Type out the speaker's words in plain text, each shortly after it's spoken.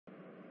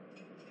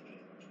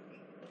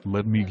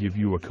Let me give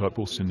you a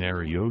couple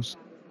scenarios.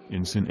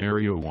 In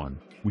scenario 1,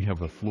 we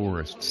have a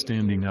florist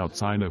standing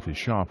outside of his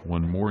shop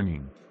one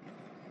morning.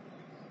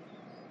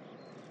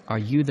 Are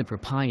you the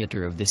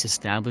proprietor of this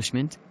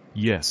establishment?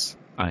 Yes,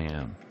 I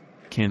am.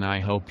 Can I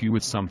help you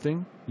with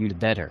something? You'd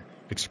better.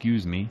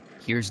 Excuse me?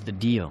 Here's the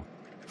deal.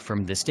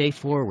 From this day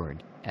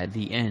forward, at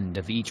the end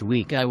of each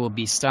week I will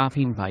be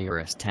stopping by your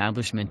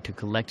establishment to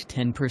collect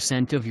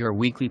 10% of your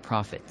weekly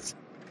profits.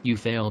 You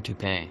fail to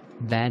pay,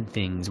 bad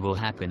things will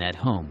happen at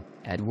home,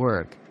 at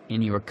work,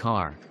 in your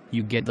car.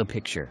 You get the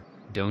picture,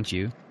 don't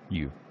you?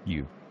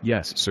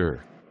 Yes,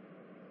 sir.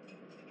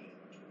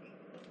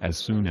 As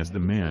soon as the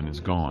man is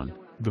gone,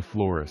 the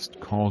florist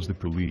calls the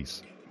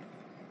police.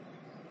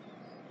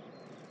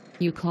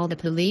 You call the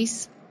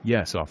police?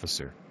 Yes,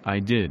 officer, I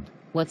did.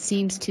 What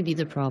seems to be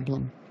the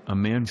problem? A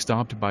man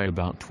stopped by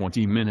about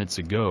 20 minutes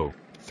ago,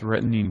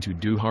 threatening to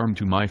do harm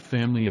to my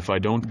family if I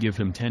don't give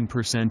him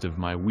 10% of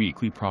my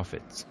weekly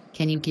profits.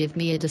 Can you give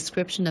me a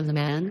description of the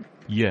man?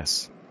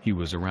 Yes, he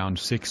was around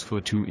 6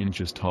 foot 2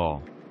 inches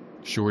tall.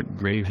 Short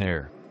gray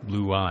hair,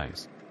 blue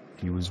eyes.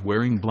 He was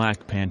wearing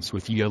black pants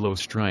with yellow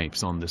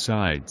stripes on the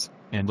sides,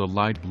 and a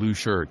light blue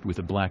shirt with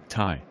a black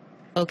tie.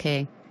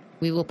 Okay.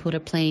 We will put a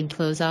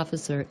plainclothes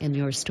officer in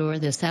your store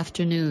this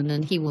afternoon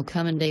and he will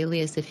come and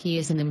alias if he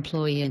is an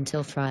employee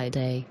until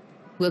Friday.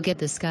 We'll get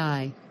this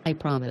guy, I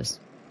promise.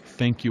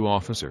 Thank you,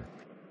 officer.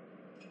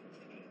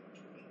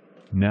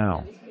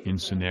 Now, in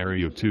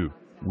scenario 2,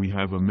 we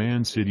have a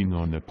man sitting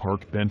on a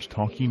park bench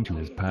talking to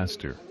his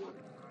pastor.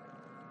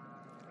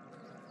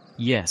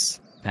 Yes,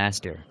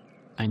 Pastor.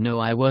 I know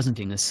I wasn't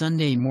in the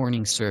Sunday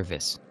morning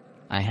service.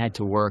 I had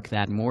to work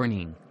that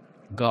morning.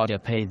 Gotta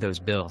pay those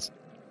bills.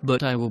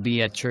 But I will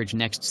be at church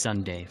next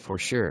Sunday for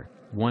sure.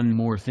 One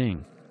more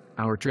thing.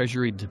 Our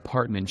Treasury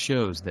Department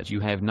shows that you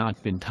have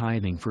not been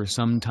tithing for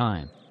some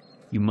time.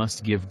 You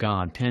must give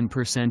God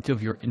 10%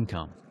 of your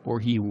income, or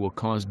He will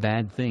cause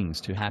bad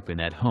things to happen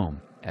at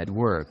home, at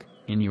work,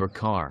 in your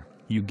car.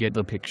 You get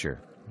the picture,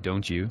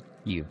 don't you?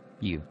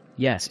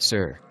 Yes,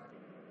 sir.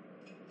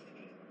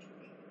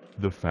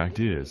 The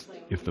fact is,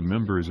 if the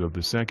members of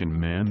the Second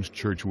Man's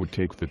Church would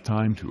take the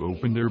time to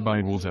open their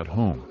Bibles at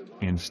home,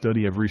 and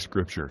study every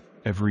scripture,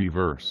 every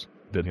verse,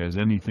 that has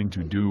anything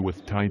to do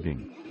with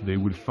tithing, they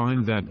would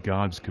find that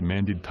God's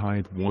commanded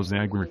tithe was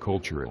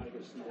agricultural.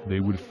 They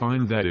would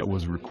find that it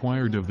was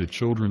required of the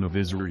children of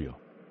Israel.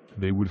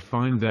 They would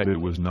find that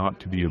it was not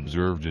to be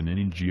observed in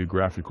any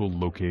geographical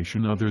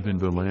location other than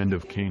the land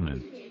of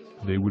Canaan.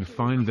 They would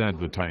find that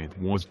the tithe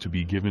was to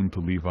be given to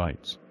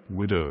Levites,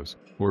 widows,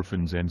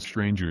 orphans and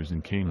strangers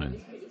in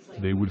Canaan.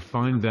 They would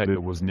find that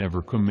it was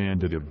never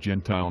commanded of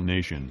Gentile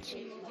nations.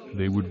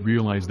 They would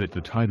realize that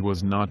the tithe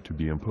was not to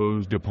be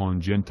imposed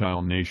upon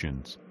Gentile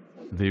nations.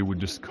 They would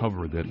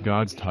discover that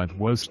God's tithe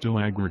was still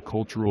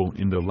agricultural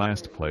in the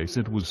last place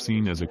it was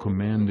seen as a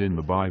command in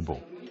the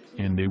Bible.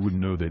 And they would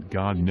know that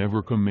God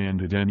never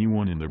commanded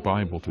anyone in the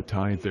Bible to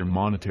tithe their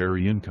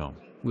monetary income.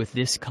 With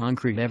this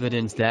concrete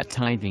evidence that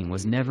tithing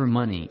was never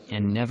money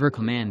and never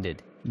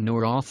commanded,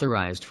 nor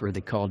authorized for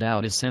the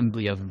called-out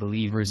assembly of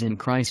believers in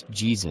Christ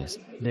Jesus,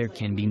 there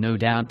can be no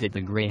doubt that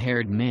the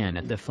gray-haired man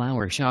at the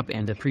flower shop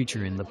and the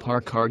preacher in the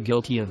park are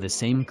guilty of the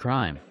same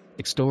crime,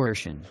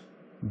 extortion.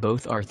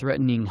 Both are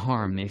threatening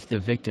harm if the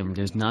victim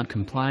does not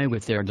comply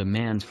with their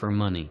demands for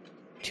money.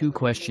 2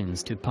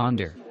 questions to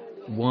ponder.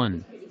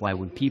 1. Why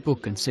would people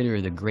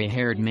consider the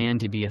gray-haired man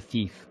to be a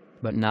thief,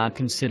 but not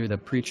consider the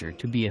preacher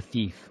to be a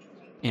thief?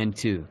 And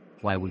 2.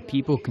 Why would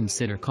people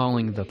consider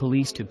calling the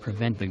police to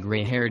prevent the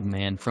gray-haired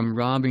man from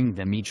robbing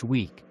them each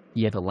week,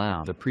 yet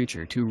allow the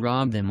preacher to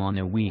rob them on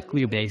a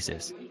weekly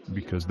basis?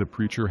 Because the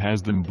preacher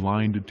has them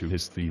blinded to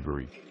his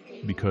thievery.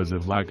 Because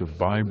of lack of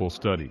Bible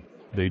study,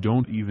 they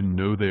don't even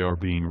know they are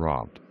being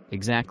robbed.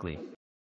 Exactly.